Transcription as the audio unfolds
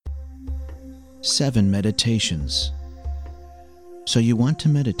7 meditations. So you want to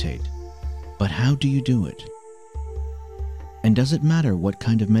meditate, but how do you do it? And does it matter what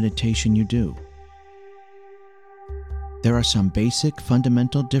kind of meditation you do? There are some basic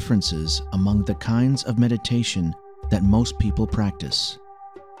fundamental differences among the kinds of meditation that most people practice.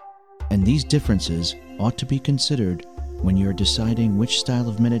 And these differences ought to be considered when you're deciding which style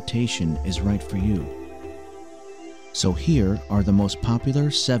of meditation is right for you. So here are the most popular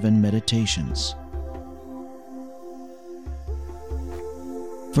 7 meditations.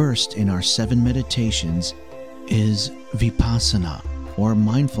 First in our 7 meditations is Vipassana, or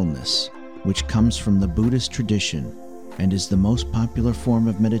mindfulness, which comes from the Buddhist tradition and is the most popular form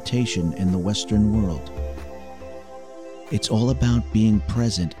of meditation in the Western world. It's all about being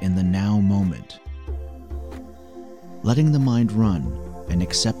present in the now moment, letting the mind run and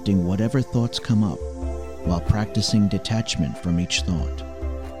accepting whatever thoughts come up while practicing detachment from each thought.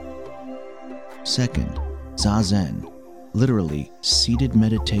 Second, Zazen, literally seated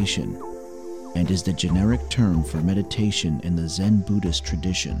meditation, and is the generic term for meditation in the Zen Buddhist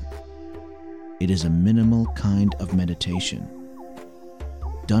tradition. It is a minimal kind of meditation,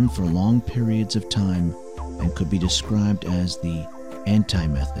 done for long periods of time, and could be described as the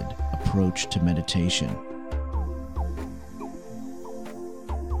anti-method approach to meditation.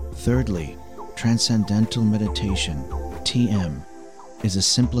 Thirdly, Transcendental Meditation, TM, is a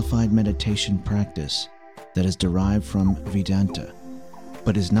simplified meditation practice that is derived from Vedanta,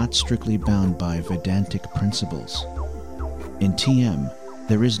 but is not strictly bound by Vedantic principles. In TM,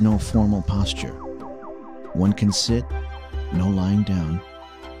 there is no formal posture. One can sit, no lying down,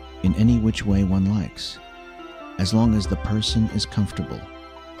 in any which way one likes, as long as the person is comfortable.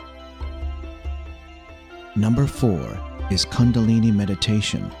 Number 4 is Kundalini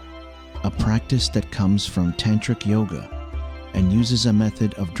Meditation, a practice that comes from Tantric Yoga and uses a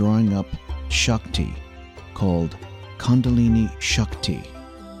method of drawing up Shakti called Kundalini Shakti.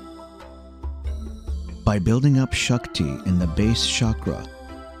 By building up Shakti in the base chakra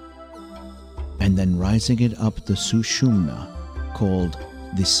and then rising it up the Sushumna, called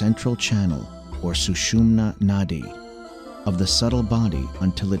the central channel or Sushumna Nadi, of the subtle body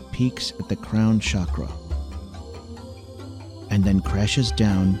until it peaks at the crown chakra and then crashes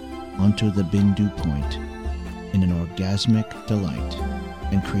down onto the Bindu point in an orgasmic delight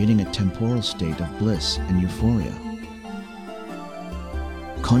and creating a temporal state of bliss and euphoria.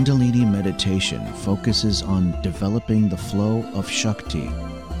 Kundalini meditation focuses on developing the flow of Shakti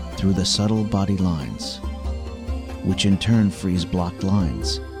through the subtle body lines, which in turn frees blocked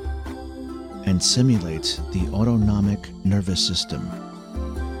lines and simulates the autonomic nervous system.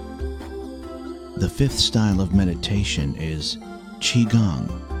 The 5th style of meditation is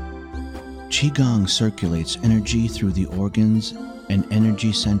Qigong. Qigong circulates energy through the organs and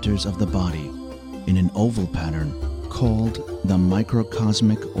energy centers of the body in an oval pattern called the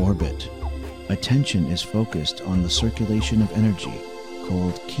microcosmic orbit. Attention is focused on the circulation of energy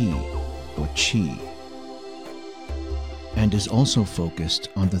called Qi or Qi, and is also focused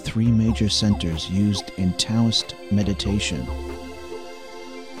on the 3 major centers used in Taoist meditation: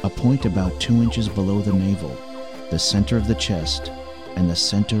 a point about 2 inches below the navel, the center of the chest, and the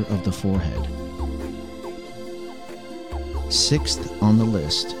center of the forehead. 6th on the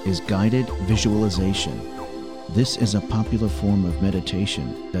list is guided visualization. This is a popular form of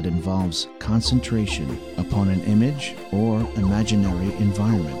meditation that involves concentration upon an image or imaginary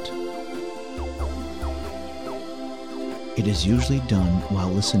environment. It is usually done while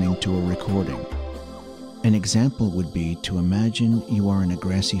listening to a recording. An example would be to imagine you are in a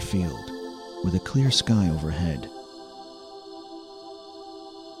grassy field with a clear sky overhead.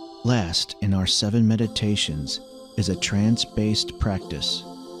 Last in our 7 meditations is a trance-based practice.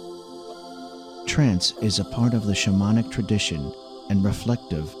 Trance is a part of the shamanic tradition and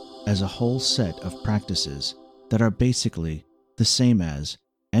reflective as a whole set of practices that are basically the same as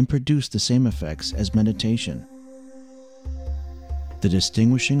and produce the same effects as meditation. The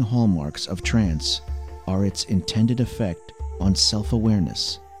distinguishing hallmarks of trance are its intended effect on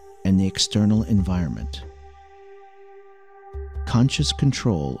self-awareness and the external environment. Conscious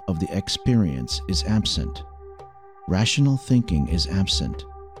control of the experience is absent. Rational thinking is absent,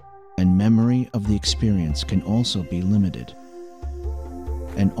 and memory of the experience can also be limited.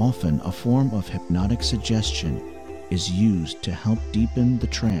 And often a form of hypnotic suggestion is used to help deepen the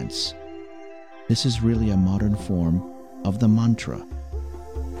trance. This is really a modern form of the mantra.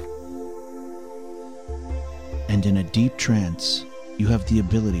 And in a deep trance, you have the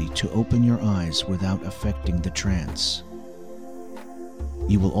ability to open your eyes without affecting the trance.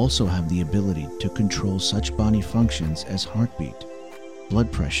 You will also have the ability to control such body functions as heartbeat,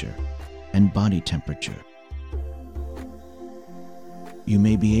 blood pressure, and body temperature. You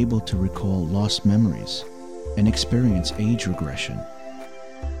may be able to recall lost memories and experience age regression.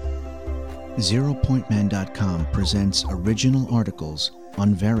 ZeroPointMan.com presents original articles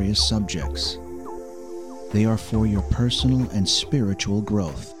on various subjects. They are for your personal and spiritual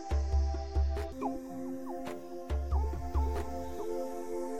growth.